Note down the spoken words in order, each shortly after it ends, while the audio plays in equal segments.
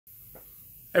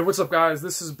Hey, what's up guys?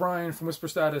 This is Brian from Whisper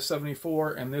Status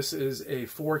 74, and this is a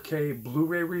 4K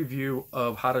Blu-ray review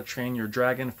of How to Train Your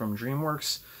Dragon from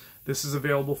DreamWorks. This is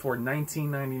available for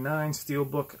 $19.99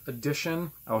 Steelbook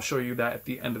edition. I'll show you that at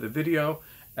the end of the video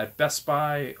at Best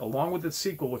Buy, along with its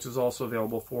sequel, which is also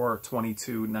available for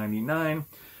 $22.99.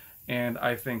 And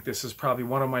I think this is probably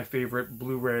one of my favorite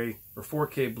Blu-ray or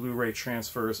 4K Blu-ray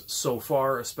transfers so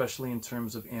far, especially in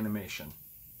terms of animation.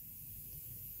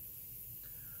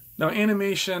 Now,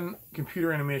 animation,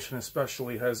 computer animation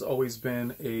especially, has always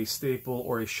been a staple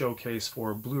or a showcase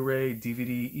for Blu-ray,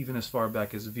 DVD, even as far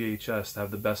back as VHS, to have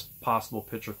the best possible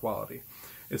picture quality.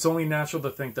 It's only natural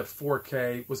to think that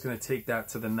 4K was going to take that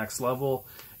to the next level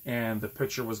and the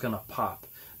picture was going to pop.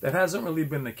 That hasn't really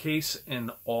been the case in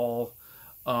all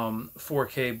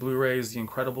 4K Blu-rays. The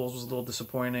Incredibles was a little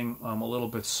disappointing, a little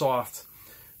bit soft.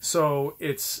 So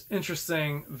it's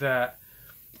interesting that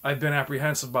I've been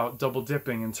apprehensive about double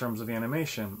dipping in terms of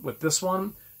animation. With this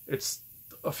one, it's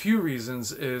a few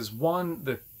reasons. Is one,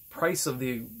 the price of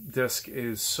the disc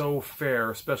is so fair,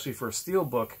 especially for a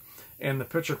Steelbook, and the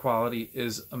picture quality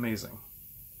is amazing.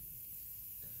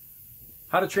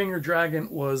 How to Train Your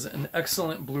Dragon was an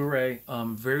excellent Blu-ray,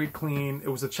 very clean. It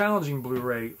was a challenging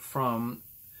Blu-ray from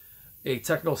a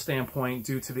technical standpoint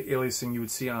due to the aliasing you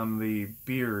would see on the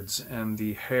beards and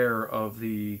the hair of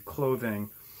the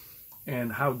clothing,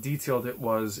 and how detailed it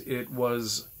was. It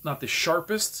was not the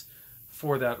sharpest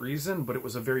for that reason, but it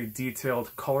was a very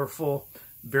detailed, colorful,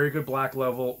 very good black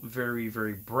level, very,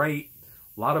 very bright,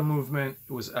 a lot of movement.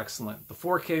 It was excellent. The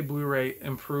 4K Blu-ray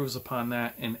improves upon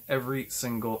that in every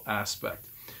single aspect.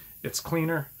 It's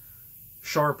cleaner,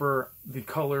 sharper. The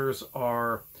colors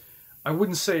are, I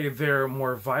wouldn't say they're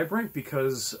more vibrant,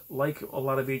 because like a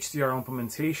lot of HDR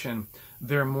implementation,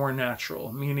 they're more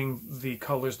natural, meaning the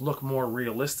colors look more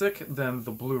realistic than the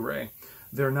Blu-ray.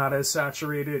 They're not as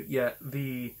saturated, yet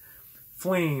the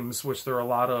flames, which there are a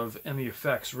lot of, and the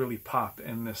effects really pop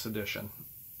in this edition.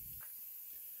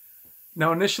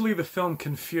 Now, initially the film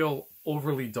can feel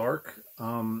overly dark.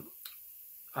 I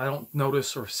don't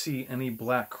notice or see any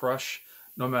black crush,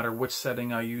 no matter which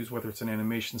setting I use, whether it's an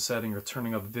animation setting or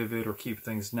turning up vivid or keep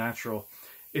things natural.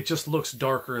 It just looks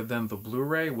darker than the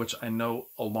Blu-ray, which I know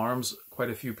alarms quite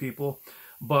a few people.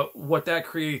 But what that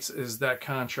creates is that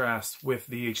contrast with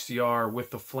the HDR,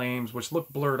 with the flames, which look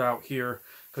blurred out here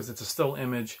because it's a still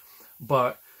image.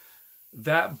 But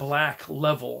that black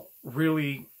level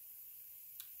really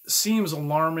seems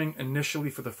alarming initially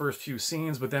for the first few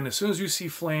scenes, but then as soon as you see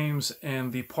flames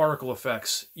and the particle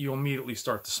effects, you immediately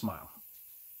start to smile.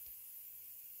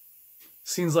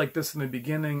 Scenes like this in the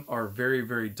beginning are very,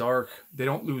 very dark. They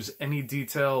don't lose any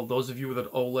detail. Those of you with an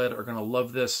OLED are going to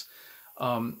love this.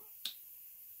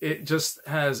 It just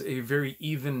has a very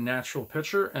even, natural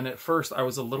picture. And at first, I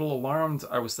was a little alarmed.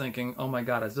 I was thinking, oh my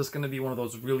God, is this going to be one of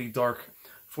those really dark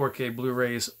 4K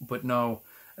Blu-rays? But no,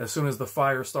 as soon as the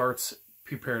fire starts,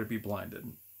 prepare to be blinded.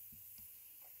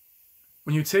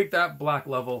 When you take that black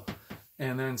level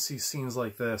and then see scenes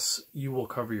like this, you will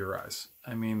cover your eyes.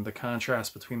 I mean, the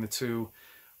contrast between the two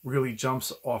really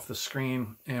jumps off the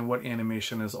screen, and what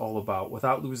animation is all about,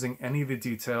 without losing any of the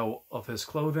detail of his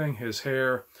clothing, his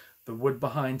hair, the wood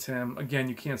behind him. Again,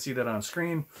 you can't see that on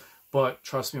screen, but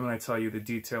trust me when I tell you the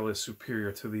detail is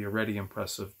superior to the already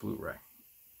impressive Blu-ray.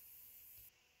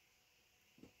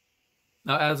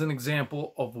 Now, as an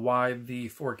example of why the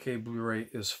 4K Blu-ray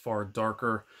is far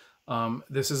darker,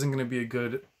 this isn't going to be a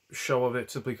good show of it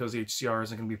simply because the HDR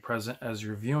isn't going to be present as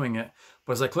you're viewing it.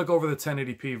 But as I click over the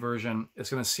 1080p version, it's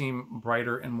going to seem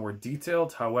brighter and more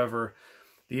detailed. However,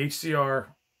 the HDR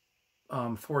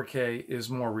 4K is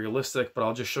more realistic, but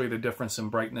I'll just show you the difference in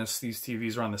brightness. These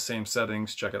TVs are on the same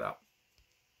settings. Check it out.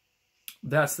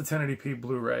 That's the 1080p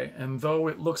Blu-ray, and though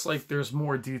it looks like there's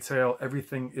more detail,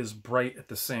 everything is bright at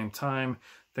the same time.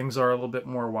 Things are a little bit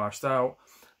more washed out.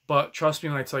 But trust me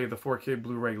when I tell you the 4K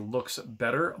Blu-ray looks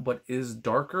better, but is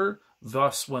darker.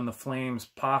 Thus, when the flames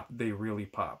pop, they really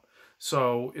pop.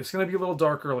 So it's going to be a little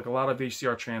darker, like a lot of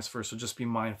HDR transfers, so just be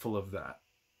mindful of that.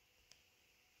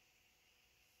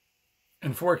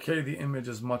 In 4K, the image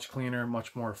is much cleaner,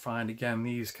 much more refined. Again,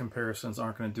 these comparisons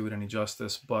aren't going to do it any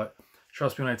justice, but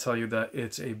trust me when I tell you that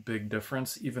it's a big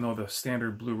difference, even though the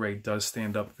standard Blu-ray does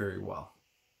stand up very well.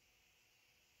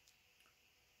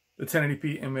 The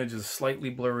 1080p image is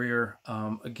slightly blurrier.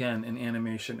 Again, in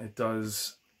animation, it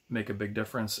does make a big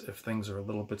difference if things are a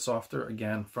little bit softer.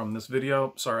 Again, from this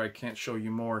video, sorry I can't show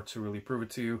you more to really prove it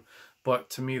to you,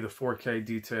 but to me, the 4K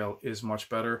detail is much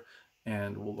better,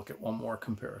 and we'll look at one more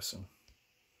comparison.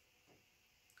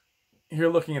 Here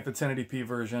looking at the 1080p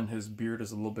version, his beard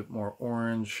is a little bit more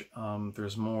orange.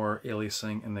 There's more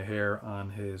aliasing in the hair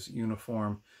on his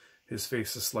uniform. His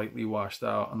face is slightly washed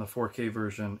out. On the 4K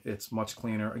version, it's much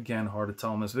cleaner. Again, hard to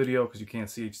tell in this video because you can't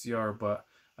see HDR, but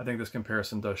I think this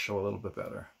comparison does show a little bit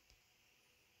better.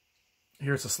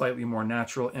 Here's a slightly more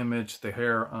natural image. The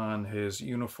hair on his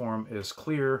uniform is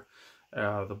clear.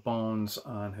 The bones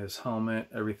on his helmet,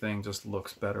 everything just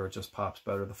looks better. It just pops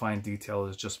better. The fine detail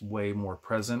is just way more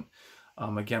present.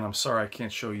 Again, I'm sorry I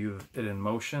can't show you it in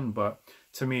motion, but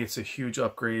to me it's a huge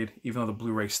upgrade. Even though the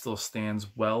Blu-ray still stands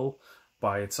well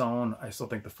by its own, I still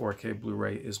think the 4K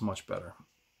Blu-ray is much better.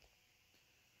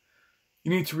 You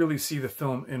need to really see the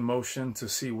film in motion to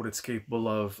see what it's capable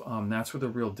of. That's where the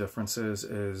real difference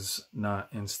is not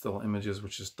in still images,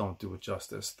 which just don't do it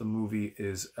justice. The movie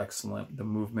is excellent. The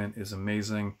movement is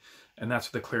amazing. And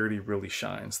that's where the clarity really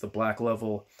shines. The black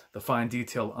level, the fine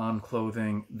detail on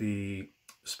clothing, the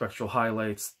spectral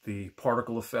highlights, the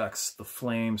particle effects, the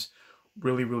flames,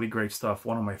 really, really great stuff.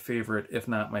 One of my favorite, if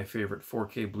not my favorite,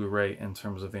 4K Blu-ray in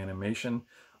terms of animation,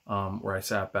 where I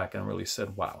sat back and really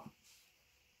said, wow.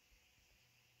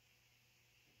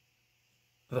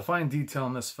 The fine detail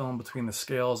in this film between the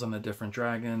scales and the different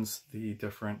dragons, the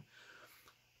different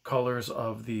colors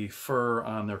of the fur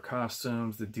on their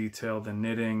costumes, the detail, the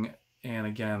knitting, and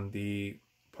again, the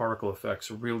particle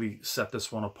effects really set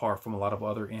this one apart from a lot of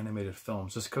other animated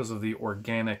films just because of the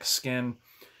organic skin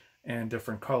and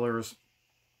different colors.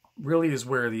 Really is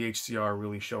where the HDR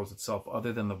really shows itself,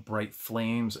 other than the bright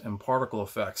flames and particle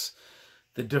effects.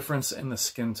 The difference in the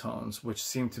skin tones, which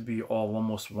seem to be all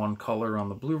almost one color on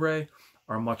the Blu-ray,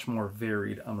 are much more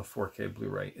varied on the 4K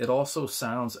Blu-ray. It also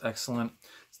sounds excellent.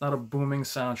 It's not a booming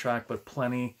soundtrack, but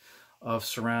plenty of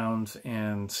surround,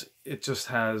 and it just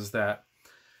has that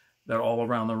all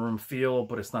around the room feel,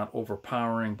 but it's not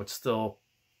overpowering, but still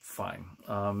fine.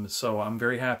 So I'm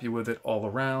very happy with it all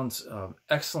around.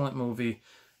 Excellent movie.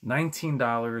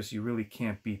 $19, you really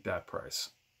can't beat that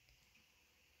price.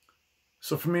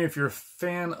 So for me, if you're a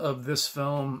fan of this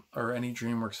film or any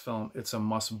DreamWorks film, it's a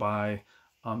must-buy.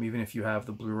 Even if you have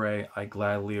the Blu-ray, I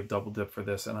gladly have double dipped for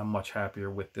this, and I'm much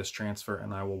happier with this transfer,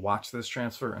 and I will watch this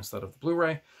transfer instead of the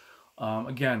Blu-ray.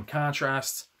 Again,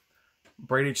 contrast,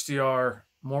 bright HDR,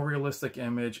 more realistic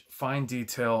image, fine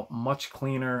detail, much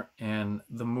cleaner, and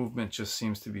the movement just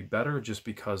seems to be better just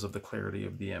because of the clarity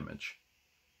of the image.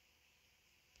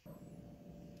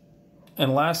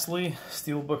 And lastly,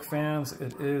 STEELBOOK fans,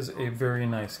 it is a very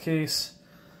nice case.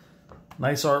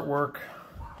 Nice artwork.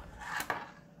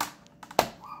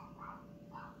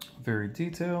 Very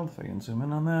detailed, if I can zoom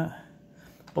in on that.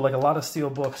 But like a lot of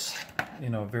STEELBOOKs, you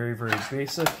know, very, very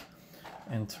basic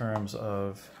in terms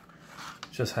of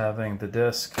just having the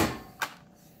disc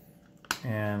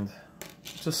and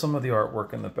just some of the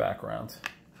artwork in the background.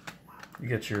 You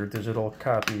get your digital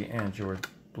copy and your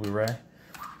Blu-ray.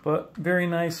 But very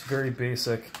nice, very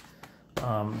basic,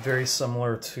 very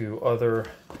similar to other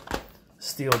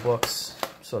STEELBOOKs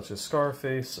such as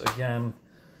Scarface. Again,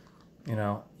 you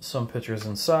know, some pictures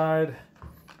inside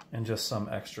and just some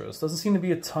extras. Doesn't seem to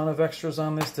be a ton of extras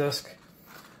on this disc.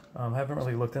 Haven't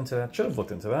really looked into that. Should have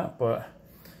looked into that, but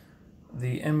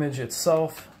the image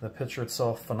itself, the picture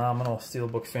itself, phenomenal.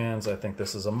 STEELBOOK fans, I think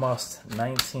this is a must.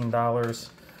 $19.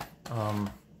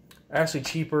 Actually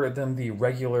cheaper than the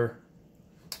regular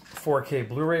 4K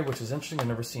Blu-ray, which is interesting. I've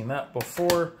never seen that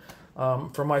before.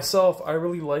 For myself, I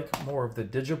really like more of the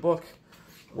Digibook,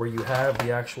 where you have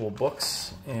the actual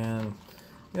books and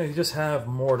you know, you just have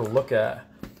more to look at.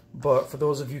 But for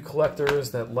those of you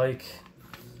collectors that like,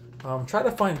 try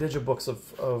to find Digibooks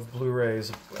of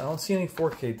Blu-rays. I don't see any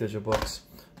 4K Digibooks,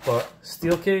 but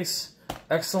steel case,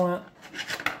 excellent,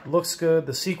 looks good.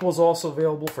 The sequel's also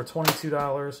available for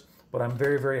 $22, but I'm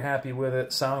very, very happy with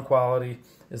it. Sound quality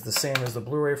is the same as the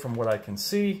Blu-ray from what I can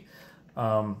see.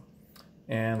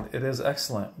 And it is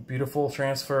excellent. Beautiful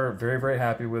transfer. Very, very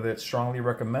happy with it. Strongly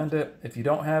recommend it. If you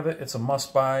don't have it, it's a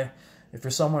must-buy. If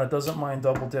you're someone that doesn't mind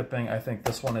double dipping, I think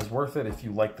this one is worth it if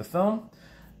you like the film.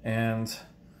 And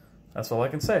that's all I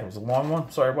can say. It was a long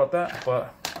one. Sorry about that,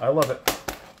 but I love it.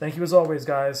 Thank you as always,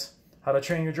 guys. How to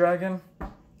Train Your Dragon,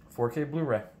 4K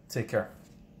Blu-ray. Take care.